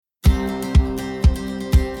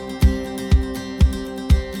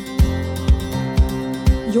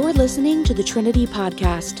You're listening to the Trinity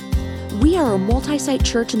Podcast. We are a multi-site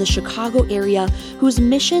church in the Chicago area whose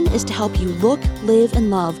mission is to help you look, live, and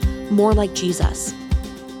love more like Jesus.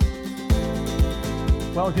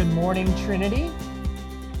 Well, good morning, Trinity.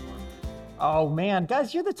 Oh man,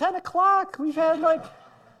 guys, you're the 10 o'clock. We've had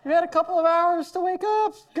a couple of hours to wake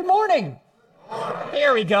up. Good morning.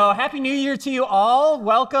 There we go. Happy New Year to you all.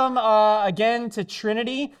 Welcome again to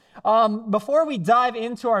Trinity. Before we dive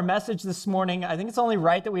into our message this morning, I think it's only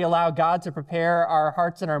right that we allow God to prepare our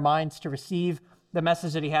hearts and our minds to receive the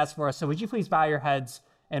message that he has for us. So would you please bow your heads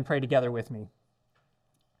and pray together with me?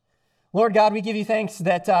 Lord God, we give you thanks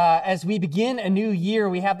that as we begin a new year,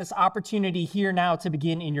 we have this opportunity here now to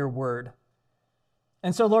begin in your word.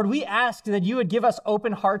 And so, Lord, we ask that you would give us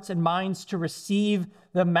open hearts and minds to receive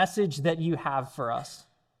the message that you have for us.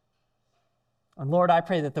 And Lord, I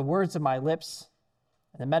pray that the words of my lips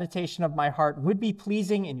and the meditation of my heart would be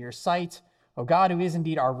pleasing in your sight, O God, who is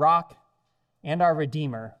indeed our rock and our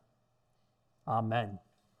Redeemer. Amen.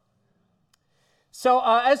 So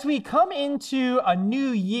as we come into a new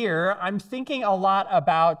year, I'm thinking a lot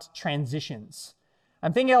about transitions.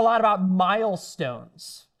 I'm thinking a lot about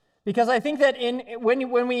milestones. Because I think that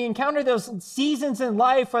when we encounter those seasons in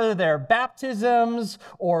life, whether they're baptisms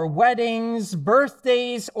or weddings,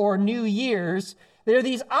 birthdays or New Year's, there are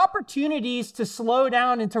these opportunities to slow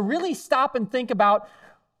down and to really stop and think about,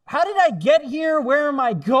 how did I get here? Where am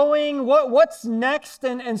I going? What's next?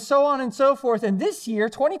 And so on and so forth. And this year,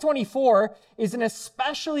 2024, is an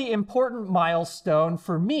especially important milestone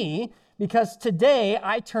for me because today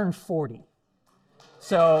I turned 40.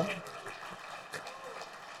 So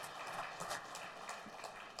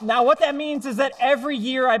now what that means is that every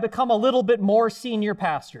year I become a little bit more senior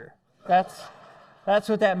pastor. That's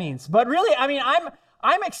what that means. But really, I mean,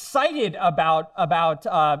 I'm excited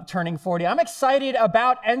about turning 40. I'm excited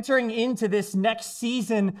about entering into this next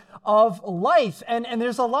season of life. And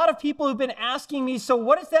there's a lot of people who've been asking me, so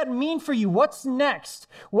what does that mean for you? What's next?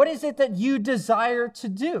 What is it that you desire to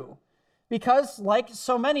do? Because like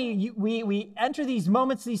so many, we enter these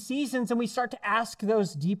moments, these seasons, and we start to ask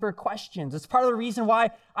those deeper questions. It's part of the reason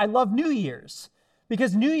why I love New Year's.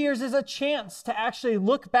 Because New Year's is a chance to actually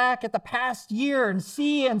look back at the past year and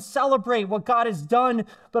see and celebrate what God has done,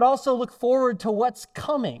 but also look forward to what's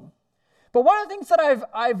coming. But one of the things that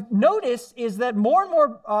I've noticed is that more and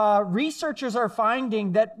more researchers are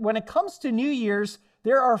finding that when it comes to New Year's,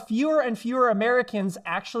 there are fewer and fewer Americans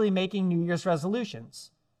actually making New Year's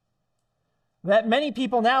resolutions. That many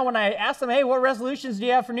people now, when I ask them, hey, what resolutions do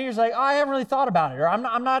you have for New Year's? Like, oh, I haven't really thought about it, or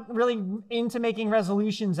I'm not really into making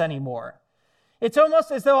resolutions anymore. It's almost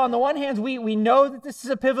as though on the one hand, we know that this is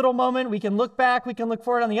a pivotal moment. We can look back, we can look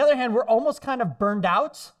forward. On the other hand, we're almost kind of burned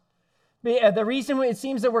out. The reason it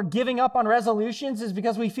seems that we're giving up on resolutions is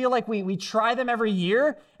because we feel like we try them every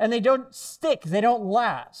year and they don't stick, they don't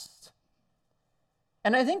last.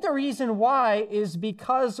 And I think the reason why is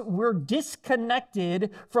because we're disconnected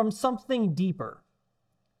from something deeper.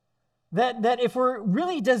 That if we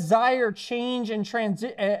really desire change and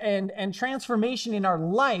transformation in our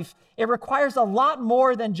life, it requires a lot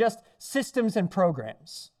more than just systems and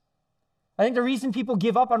programs. I think the reason people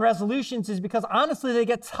give up on resolutions is because honestly, they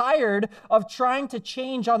get tired of trying to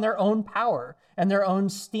change on their own power and their own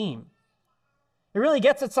steam. It really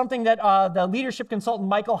gets at something that the leadership consultant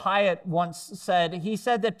Michael Hyatt once said. He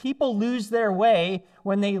said that people lose their way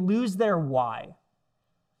when they lose their why.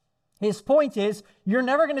 His point is, you're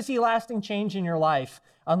never going to see lasting change in your life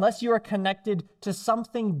unless you are connected to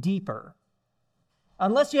something deeper.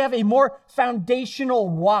 Unless you have a more foundational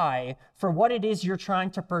why for what it is you're trying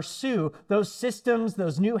to pursue. Those systems,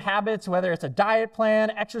 those new habits, whether it's a diet plan,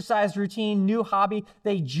 exercise routine, new hobby,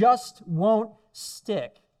 they just won't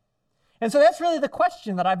stick. And so that's really the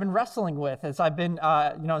question that I've been wrestling with as I've been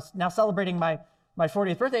now celebrating my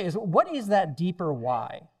 40th birthday is, what is that deeper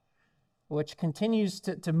why? Which continues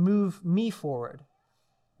to move me forward.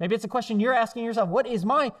 Maybe it's a question you're asking yourself, what is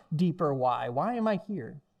my deeper why? Why am I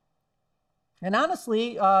here? And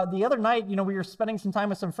honestly, the other night, we were spending some time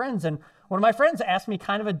with some friends, and one of my friends asked me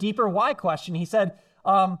kind of a deeper why question. He said,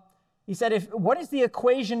 what is the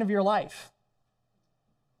equation of your life?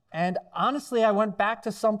 And honestly, I went back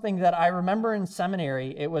to something that I remember in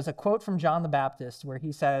seminary. It was a quote from John the Baptist where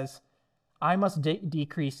he says, I must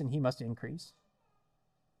decrease and he must increase.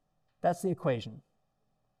 That's the equation.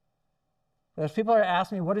 As people are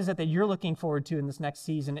asking me, what is it that you're looking forward to in this next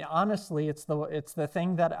season? Honestly, it's the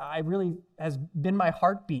thing that I really has been my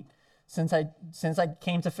heartbeat since I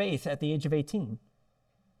came to faith at the age of 18.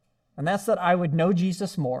 And that's that I would know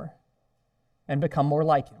Jesus more and become more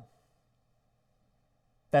like him.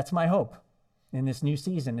 That's my hope. in this new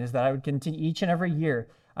season is that I would continue each and every year,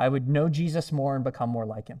 I would know Jesus more and become more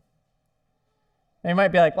like him. And you might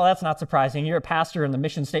be like, well, that's not surprising. You're a pastor and the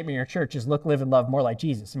mission statement of your church is look, live, and love more like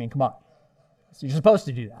Jesus. I mean, come on. So you're supposed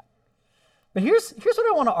to do that. But here's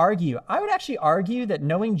what I want to argue. I would actually argue that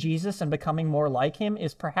knowing Jesus and becoming more like him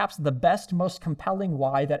is perhaps the best, most compelling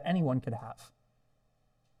why that anyone could have.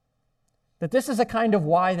 That this is a kind of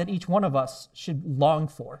why that each one of us should long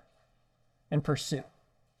for and pursue.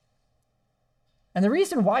 And the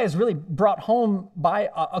reason why is really brought home by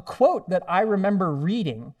a quote that I remember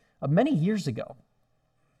reading many years ago.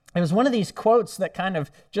 It was one of these quotes that kind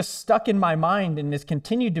of just stuck in my mind and has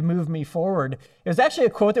continued to move me forward. It was actually a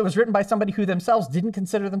quote that was written by somebody who themselves didn't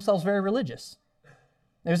consider themselves very religious.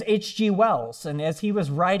 It was H.G. Wells, and as he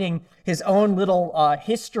was writing his own little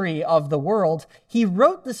history of the world, he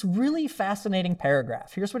wrote this really fascinating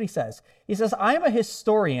paragraph. Here's what he says. He says, "I am a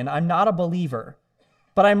historian, I'm not a believer.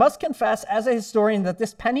 But I must confess as a historian that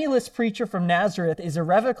this penniless preacher from Nazareth is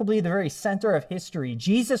irrevocably the very center of history.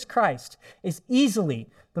 Jesus Christ is easily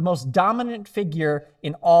the most dominant figure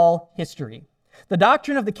in all history. The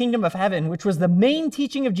doctrine of the kingdom of heaven, which was the main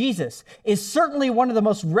teaching of Jesus, is certainly one of the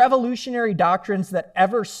most revolutionary doctrines that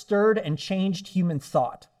ever stirred and changed human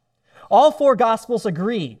thought. All four gospels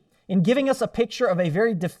agree in giving us a picture of a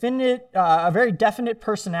very definite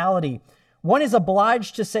personality. One is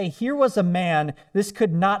obliged to say, here was a man, this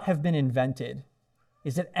could not have been invented.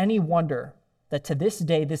 Is it any wonder that to this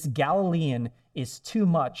day, this Galilean is too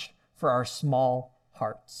much for our small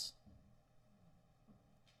hearts?"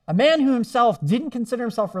 A man who himself didn't consider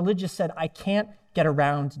himself religious said, "I can't get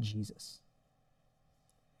around Jesus."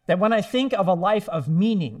 That when I think of a life of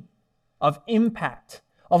meaning, of impact,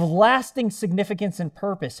 of lasting significance and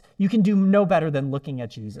purpose, you can do no better than looking at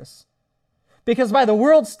Jesus. Because by the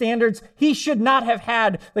world's standards, he should not have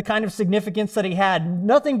had the kind of significance that he had.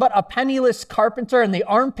 Nothing but a penniless carpenter in the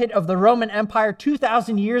armpit of the Roman Empire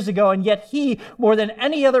 2,000 years ago, and yet he, more than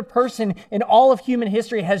any other person in all of human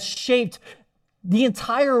history, has shaped the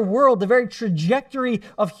entire world, the very trajectory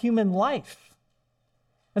of human life.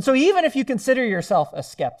 And so even if you consider yourself a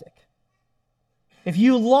skeptic, if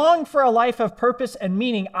you long for a life of purpose and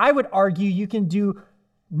meaning, I would argue you can do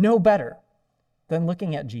no better than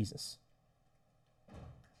looking at Jesus.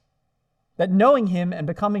 That knowing him and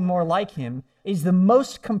becoming more like him is the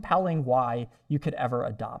most compelling why you could ever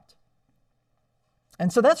adopt.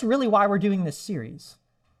 And so that's really why we're doing this series.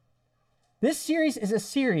 This series is a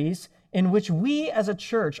series in which we as a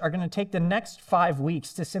church are going to take the next 5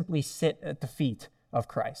 weeks to simply sit at the feet of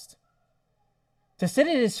Christ. To sit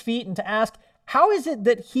at his feet and to ask, how is it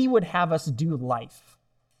that he would have us do life?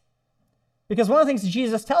 Because one of the things that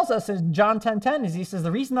Jesus tells us in John 10:10 is he says,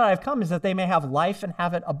 the reason that I've come is that they may have life and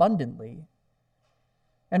have it abundantly.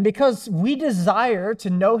 And because we desire to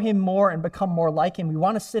know him more and become more like him, we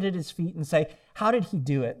want to sit at his feet and say, how did he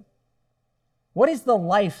do it? What is the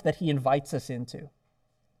life that he invites us into?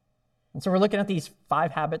 And so we're looking at these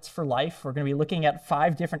 5 habits for life. We're going to be looking at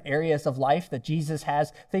 5 different areas of life that Jesus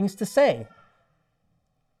has things to say,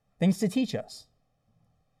 things to teach us.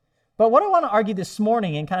 But what I want to argue this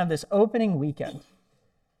morning in kind of this opening weekend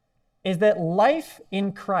is that life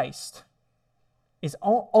in Christ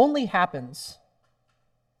only happens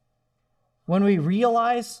when we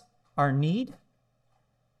realize our need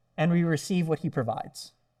and we receive what he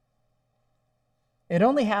provides. It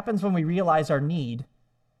only happens when we realize our need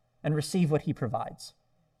and receive what he provides.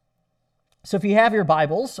 So if you have your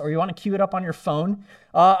Bibles or you want to cue it up on your phone,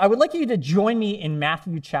 I would like you to join me in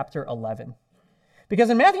Matthew chapter 11. Because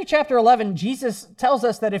in Matthew chapter 11, Jesus tells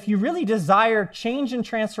us that if you really desire change and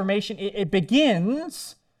transformation, it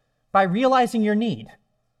begins by realizing your need.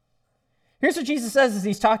 Here's what Jesus says as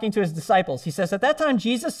he's talking to his disciples. He says, at that time,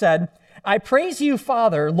 Jesus said, I praise you,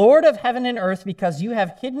 Father, Lord of heaven and earth, because you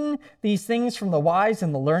have hidden these things from the wise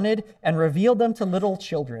and the learned and revealed them to little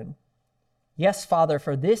children. Yes, Father,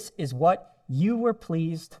 for this is what you were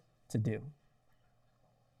pleased to do.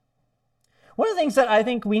 One of the things that I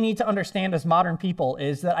think we need to understand as modern people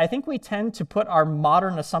is that I think we tend to put our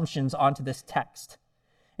modern assumptions onto this text.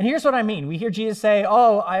 And here's what I mean. We hear Jesus say,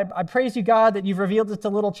 I praise you, God, that you've revealed it to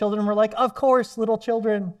little children. We're like, of course, little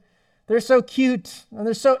children. They're so cute and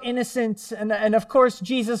they're so innocent. And of course,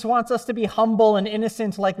 Jesus wants us to be humble and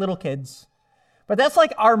innocent like little kids. But that's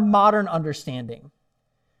like our modern understanding.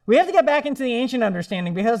 We have to get back into the ancient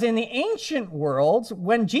understanding, because in the ancient world,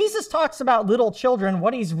 when Jesus talks about little children,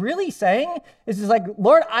 what he's really saying is he's like,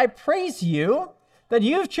 Lord, I praise you that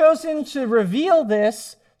you've chosen to reveal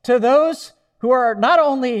this to those who are not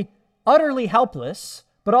only utterly helpless,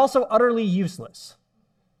 but also utterly useless.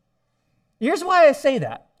 Here's why I say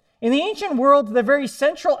that. In the ancient world, the very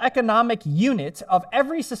central economic unit of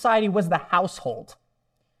every society was the household.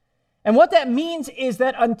 And what that means is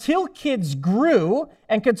that until kids grew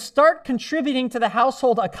and could start contributing to the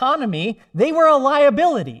household economy, they were a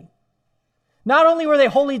liability. Not only were they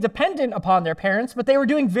wholly dependent upon their parents, but they were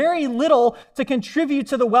doing very little to contribute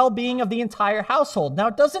to the well-being of the entire household. Now,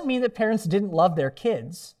 it doesn't mean that parents didn't love their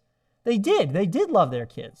kids. They did. They did love their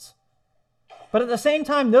kids. But at the same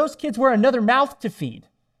time, those kids were another mouth to feed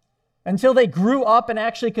until they grew up and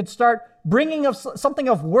actually could start bringing something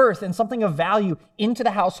of worth and something of value into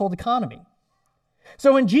the household economy.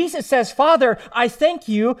 So when Jesus says, Father, I thank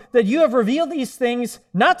you that you have revealed these things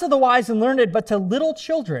not to the wise and learned, but to little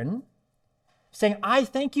children, saying, I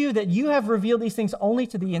thank you that you have revealed these things only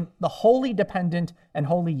to the wholly dependent and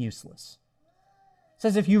wholly useless. It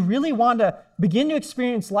says if you really want to begin to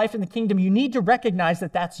experience life in the kingdom, you need to recognize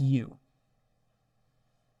that that's you.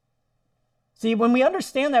 See, when we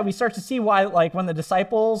understand that, we start to see why, like when the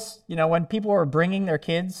disciples, when people were bringing their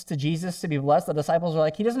kids to Jesus to be blessed, the disciples were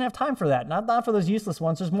like, he doesn't have time for that. Not for those useless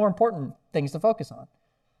ones. There's more important things to focus on.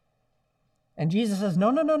 And Jesus says,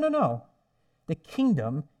 no. The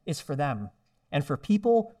kingdom is for them and for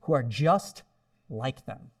people who are just like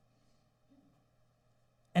them.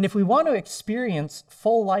 And if we want to experience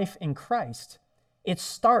full life in Christ, it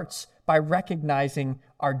starts by recognizing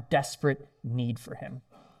our desperate need for him.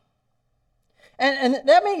 And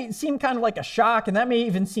that may seem kind of like a shock, and that may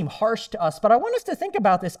even seem harsh to us, but I want us to think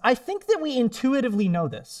about this. I think that we intuitively know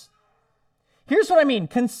this. Here's what I mean.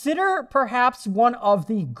 Consider perhaps one of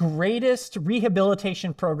the greatest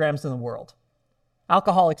rehabilitation programs in the world,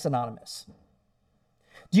 Alcoholics Anonymous.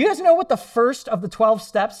 Do you guys know what the first of the 12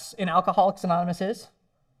 steps in Alcoholics Anonymous is?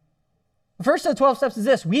 The first of the 12 steps is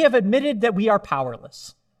this: we have admitted that we are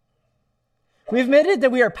powerless. We've admitted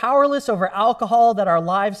that we are powerless over alcohol, that our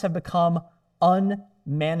lives have become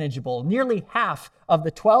unmanageable. Nearly half of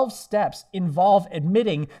the 12 steps involve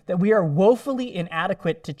admitting that we are woefully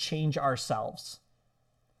inadequate to change ourselves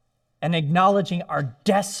and acknowledging our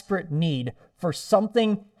desperate need for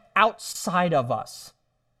something outside of us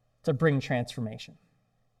to bring transformation.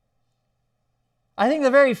 I think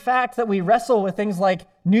the very fact that we wrestle with things like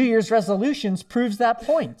New Year's resolutions proves that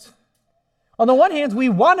point. On the one hand, we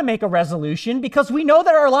want to make a resolution because we know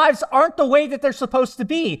that our lives aren't the way that they're supposed to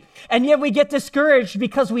be, and yet we get discouraged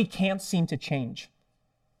because we can't seem to change.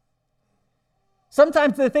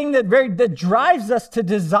 Sometimes the thing that drives us to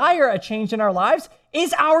desire a change in our lives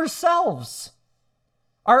is ourselves,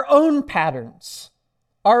 our own patterns,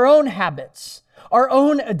 our own habits, our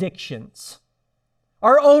own addictions.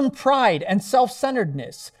 Our own pride and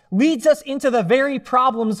self-centeredness leads us into the very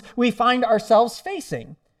problems we find ourselves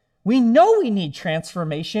facing. We know we need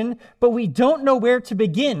transformation, but we don't know where to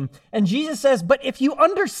begin. And Jesus says, but if you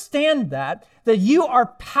understand that you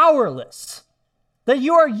are powerless, that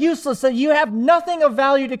you are useless, that you have nothing of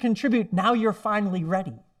value to contribute, now you're finally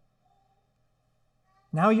ready.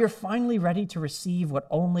 Now you're finally ready to receive what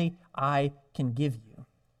only I can give you.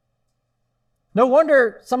 No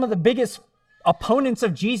wonder some of the biggest opponents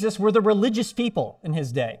of Jesus were the religious people in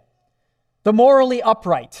his day, the morally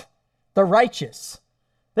upright, the righteous.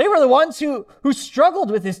 They were the ones who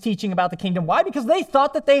struggled with his teaching about the kingdom. Why? Because they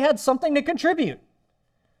thought that they had something to contribute.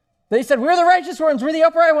 They said, we're the righteous ones, we're the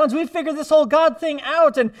upright ones, we figured this whole God thing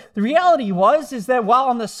out. And the reality is that while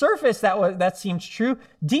on the surface that seems true,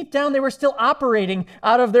 deep down they were still operating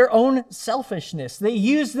out of their own selfishness. They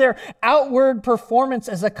used their outward performance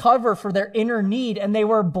as a cover for their inner need, and they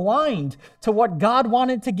were blind to what God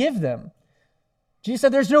wanted to give them. Jesus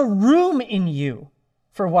said, there's no room in you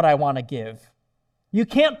for what I want to give. You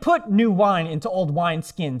can't put new wine into old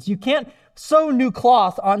wineskins. You can't sew new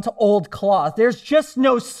cloth onto old cloth. There's just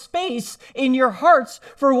no space in your hearts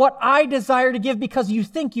for what I desire to give because you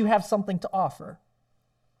think you have something to offer.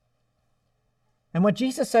 And what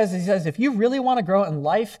Jesus says, he says, if you really want to grow in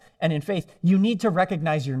life and in faith, you need to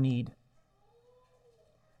recognize your need.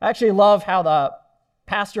 I actually love how the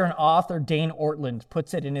pastor and author Dane Ortland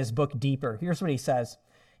puts it in his book, Deeper. Here's what he says.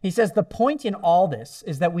 He says, the point in all this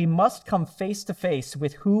is that we must come face to face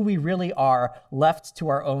with who we really are, left to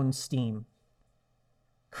our own steam.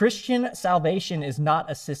 Christian salvation is not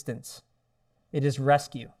assistance. It is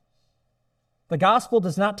rescue. The gospel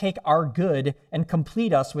does not take our good and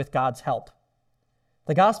complete us with God's help.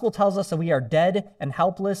 The gospel tells us that we are dead and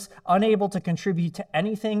helpless, unable to contribute to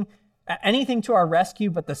anything to our rescue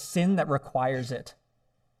but the sin that requires it.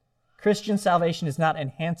 Christian salvation is not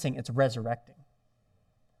enhancing, it's resurrecting.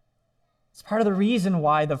 It's part of the reason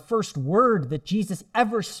why the first word that Jesus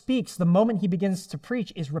ever speaks the moment he begins to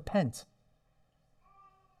preach is repent.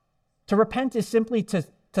 To repent is simply to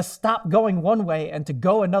to stop going one way and to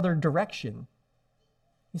go another direction.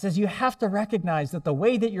 He says you have to recognize that the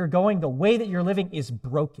way that you're going, the way that you're living is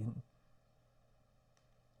broken.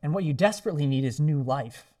 And what you desperately need is new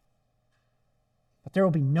life. But there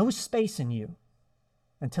will be no space in you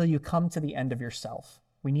until you come to the end of yourself.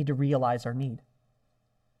 We need to realize our need.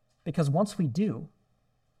 Because once we do,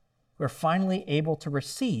 we're finally able to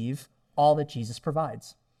receive all that Jesus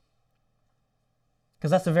provides.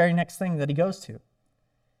 Because that's the very next thing that he goes to.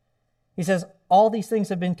 He says, all these things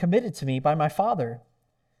have been committed to me by my Father.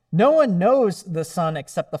 No one knows the Son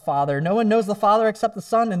except the Father. No one knows the Father except the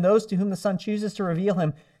Son and those to whom the Son chooses to reveal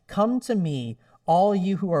him. Come to me, all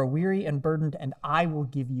you who are weary and burdened, and I will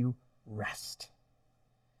give you rest.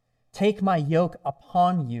 Take my yoke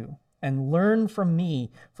upon you and learn from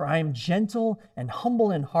me, for I am gentle and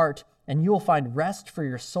humble in heart, and you will find rest for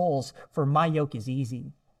your souls, for my yoke is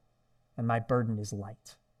easy and my burden is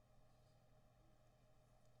light.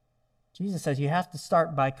 Jesus says you have to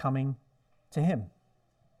start by coming to him.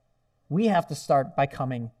 We have to start by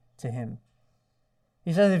coming to him.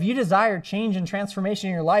 He says if you desire change and transformation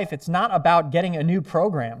in your life, it's not about getting a new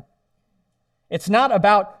program. It's not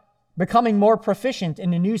about becoming more proficient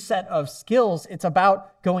in a new set of skills. It's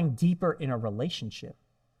about going deeper in a relationship.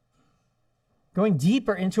 Going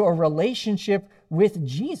deeper into a relationship with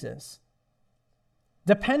Jesus.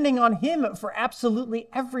 Depending on him for absolutely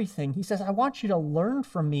everything. He says, I want you to learn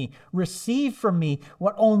from me, receive from me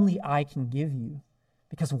what only I can give you.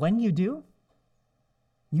 Because when you do,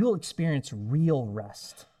 you will experience real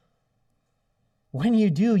rest. When you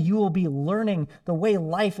do, you will be learning the way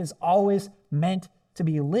life is always meant to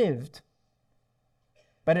be lived.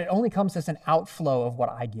 But it only comes as an outflow of what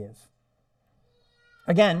I give.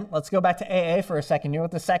 Again, let's go back to AA for a second. You know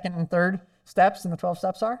what the second and third steps in the 12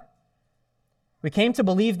 steps are? We came to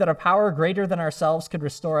believe that a power greater than ourselves could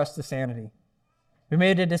restore us to sanity. We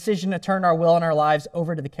made a decision to turn our will and our lives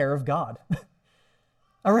over to the care of God.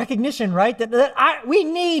 A recognition, right? We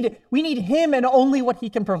need him and only what he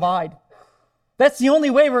can provide. That's the only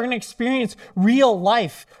way we're going to experience real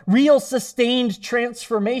life, real sustained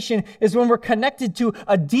transformation is when we're connected to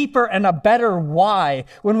a deeper and a better why,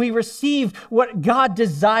 when we receive what God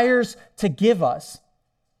desires to give us.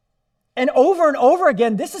 And over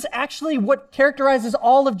again, this is actually what characterizes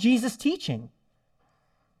all of Jesus' teaching.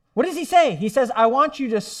 What does he say? He says, I want you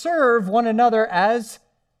to serve one another as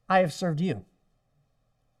I have served you.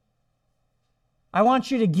 I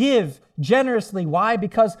want you to give generously. Why?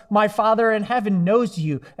 Because my Father in heaven knows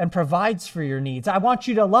you and provides for your needs. I want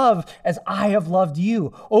you to love as I have loved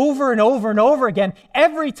you. Over and over and over again,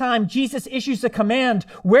 every time Jesus issues a command,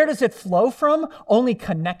 where does it flow from? Only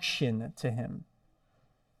connection to him.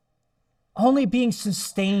 Only being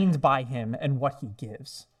sustained by him and what he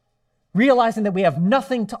gives. Realizing that we have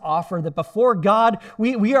nothing to offer, that before God,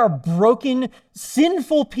 we are broken,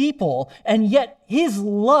 sinful people, and yet his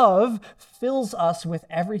love fills us with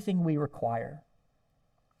everything we require.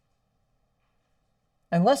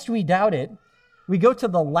 And lest we doubt it, we go to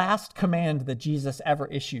the last command that Jesus ever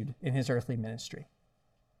issued in his earthly ministry.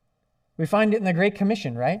 We find it in the Great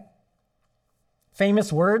Commission, right?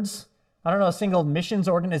 Famous words. I don't know a single missions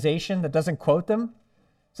organization that doesn't quote them.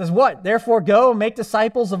 It says what? Therefore go, make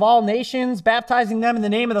disciples of all nations, baptizing them in the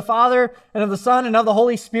name of the Father and of the Son and of the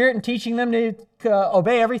Holy Spirit, and teaching them to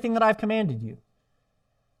obey everything that I've commanded you.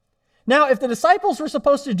 Now, if the disciples were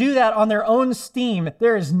supposed to do that on their own steam,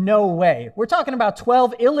 there is no way. We're talking about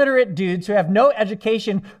 12 illiterate dudes who have no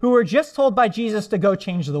education, who were just told by Jesus to go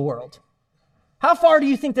change the world. How far do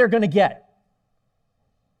you think they're going to get?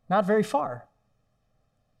 Not very far.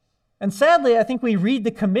 And sadly, I think we read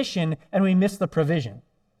the commission and we miss the provision.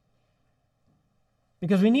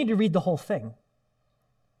 Because we need to read the whole thing.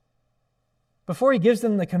 Before he gives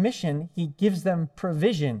them the commission, he gives them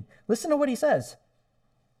provision. Listen to what he says.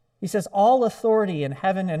 He says, all authority in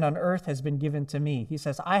heaven and on earth has been given to me. He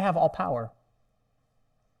says, I have all power.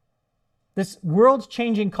 This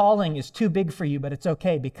world-changing calling is too big for you, but it's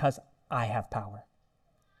okay because I have power.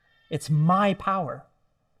 It's my power,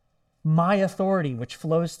 my authority, which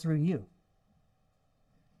flows through you.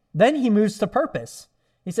 Then he moves to purpose.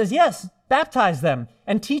 He says, yes, baptize them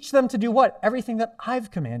and teach them to do what? Everything that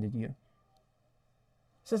I've commanded you.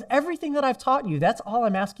 He says, everything that I've taught you, that's all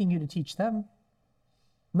I'm asking you to teach them.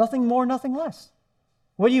 Nothing more, nothing less.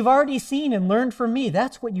 What you've already seen and learned from me,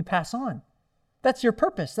 that's what you pass on. That's your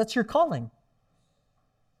purpose. That's your calling.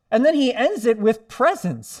 And then he ends it with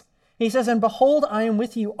presence. He says, and behold, I am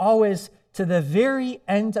with you always to the very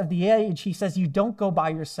end of the age. He says, you don't go by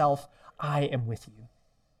yourself. I am with you.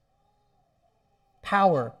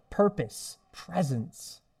 Power, purpose,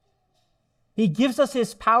 presence. He gives us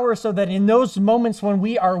his power so that in those moments when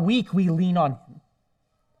we are weak, we lean on him.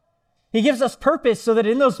 He gives us purpose so that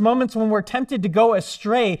in those moments when we're tempted to go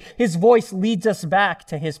astray, his voice leads us back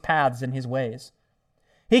to his paths and his ways.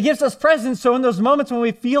 He gives us presence so in those moments when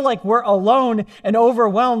we feel like we're alone and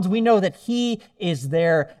overwhelmed, we know that he is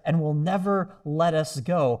there and will never let us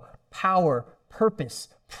go. Power, purpose,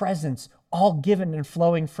 presence, all given and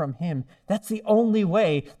flowing from him. That's the only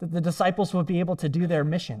way that the disciples would be able to do their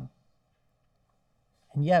mission.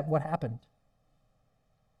 And yet, what happened?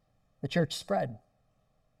 The church spread.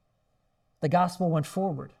 The gospel went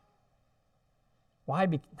forward. Why?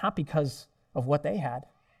 Not because of what they had,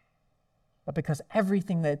 but because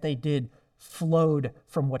everything that they did flowed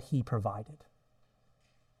from what he provided.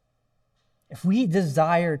 If we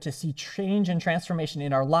desire to see change and transformation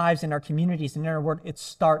in our lives, in our communities, and in our world, it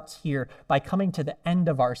starts here by coming to the end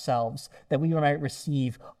of ourselves that we might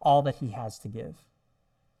receive all that he has to give.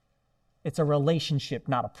 It's a relationship,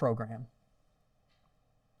 not a program.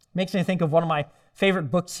 Makes me think of one of my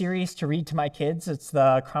favorite book series to read to my kids. It's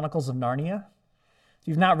the Chronicles of Narnia. If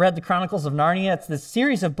you've not read the Chronicles of Narnia, it's this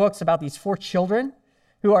series of books about these 4 children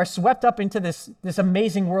who are swept up into this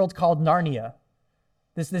amazing world called Narnia.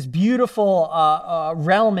 This beautiful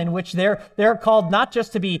realm in which they're called not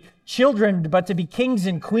just to be children, but to be kings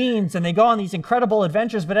and queens, and they go on these incredible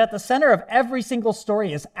adventures. But at the center of every single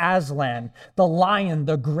story is Aslan, the lion,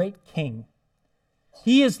 the great king.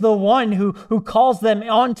 He is the one who calls them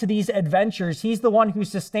on to these adventures. He's the one who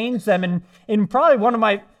sustains them. And in probably one of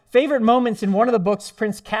my favorite moments in one of the books,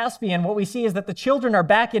 Prince Caspian, what we see is that the children are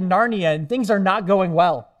back in Narnia and things are not going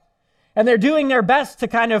well. And they're doing their best to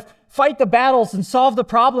kind of fight the battles and solve the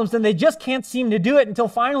problems, and they just can't seem to do it until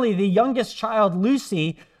finally the youngest child,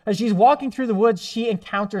 Lucy, as she's walking through the woods, she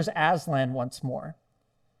encounters Aslan once more.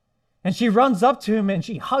 And she runs up to him and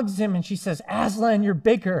she hugs him and she says, "Aslan, you're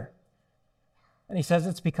bigger." And he says,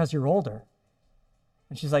 "It's because you're older."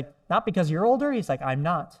 And she's like, "Not because you're older?" He's like, "I'm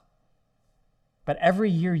not. But every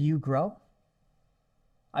year you grow,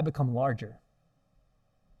 I become larger."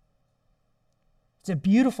 It's a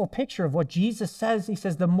beautiful picture of what Jesus says. He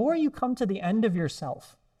says, the more you come to the end of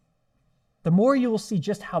yourself, the more you will see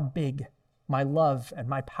just how big my love and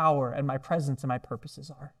my power and my presence and my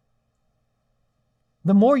purposes are.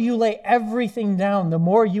 The more you lay everything down, the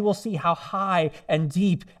more you will see how high and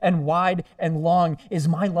deep and wide and long is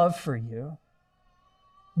my love for you.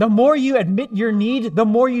 The more you admit your need, the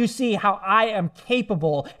more you see how I am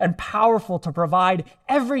capable and powerful to provide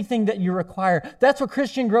everything that you require. That's what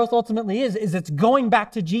Christian growth ultimately is it's going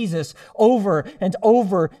back to Jesus over and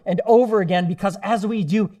over and over again, because as we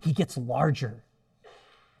do, he gets larger.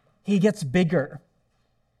 He gets bigger.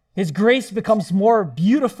 His grace becomes more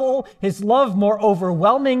beautiful, his love more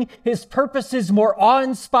overwhelming, his purposes more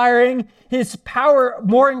awe-inspiring, his power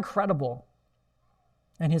more incredible.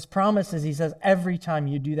 And his promise is, he says, every time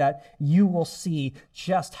you do that, you will see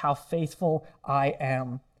just how faithful I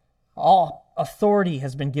am. All authority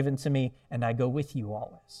has been given to me, and I go with you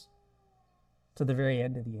always, to the very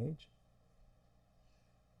end of the age.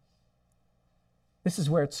 This is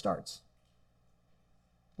where it starts.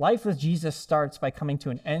 Life with Jesus starts by coming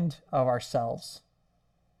to an end of ourselves,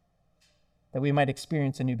 that we might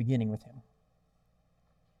experience a new beginning with him.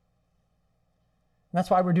 And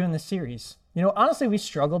that's why we're doing this series. You know, honestly, we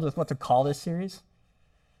struggled with what to call this series.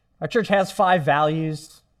 Our church has 5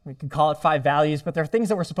 values. We could call it 5 values, but there are things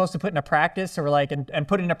that we're supposed to put into practice, so we're like, and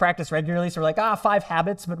put into practice regularly. So we're like, 5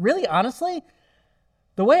 habits. But really, honestly,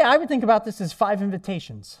 the way I would think about this is 5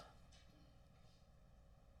 invitations.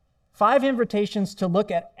 5 invitations to look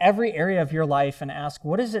at every area of your life and ask,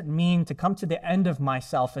 what does it mean to come to the end of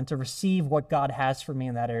myself and to receive what God has for me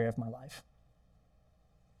in that area of my life?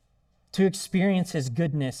 To experience his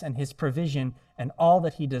goodness and his provision and all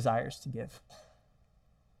that he desires to give.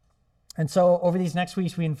 And so over these next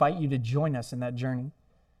weeks, we invite you to join us in that journey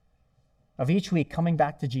of each week coming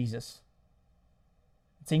back to Jesus,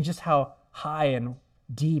 seeing just how high and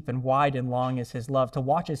deep and wide and long is his love, to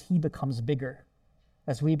watch as he becomes bigger,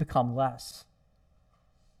 as we become less,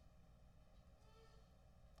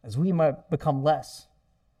 as we might become less,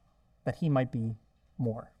 that he might be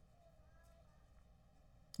more.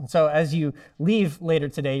 And so as you leave later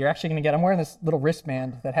today, you're actually going to I'm wearing this little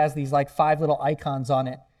wristband that has these 5 little icons on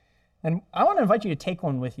it. And I want to invite you to take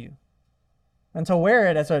one with you and to wear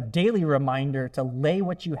it as a daily reminder to lay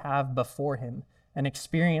what you have before him and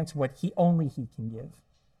experience what only he can give.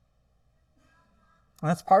 And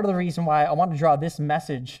that's part of the reason why I want to draw this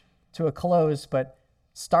message to a close, but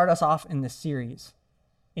start us off in this series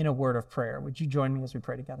in a word of prayer. Would you join me as we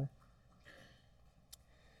pray together?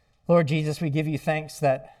 Lord Jesus, we give you thanks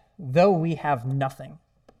that though we have nothing,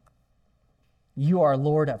 you are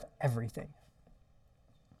Lord of everything.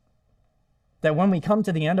 That when we come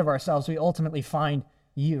to the end of ourselves, we ultimately find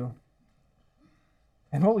you.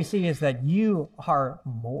 And what we see is that you are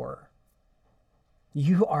more.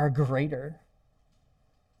 You are greater.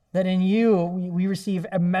 That in you, we receive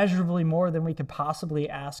immeasurably more than we could possibly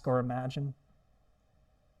ask or imagine.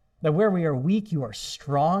 That where we are weak, you are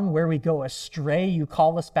strong. Where we go astray, you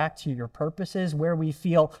call us back to your purposes. Where we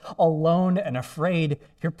feel alone and afraid,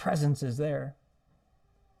 your presence is there.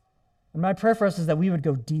 And my prayer for us is that we would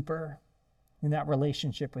go deeper in that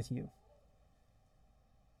relationship with you.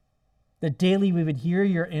 That daily we would hear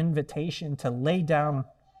your invitation to lay down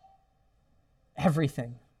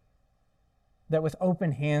everything, that with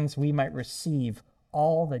open hands we might receive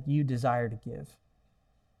all that you desire to give.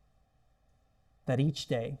 That each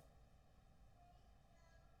day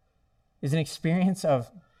is an experience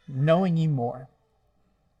of knowing you more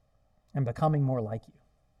and becoming more like you.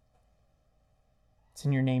 It's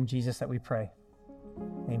in your name, Jesus, that we pray.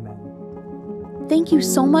 Amen. Thank you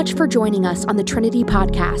so much for joining us on the Trinity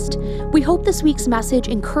Podcast. We hope this week's message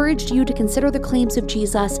encouraged you to consider the claims of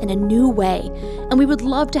Jesus in a new way, and we would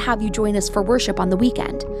love to have you join us for worship on the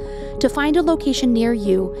weekend. To find a location near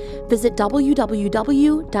you, visit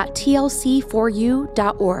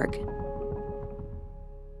www.tlc4u.org.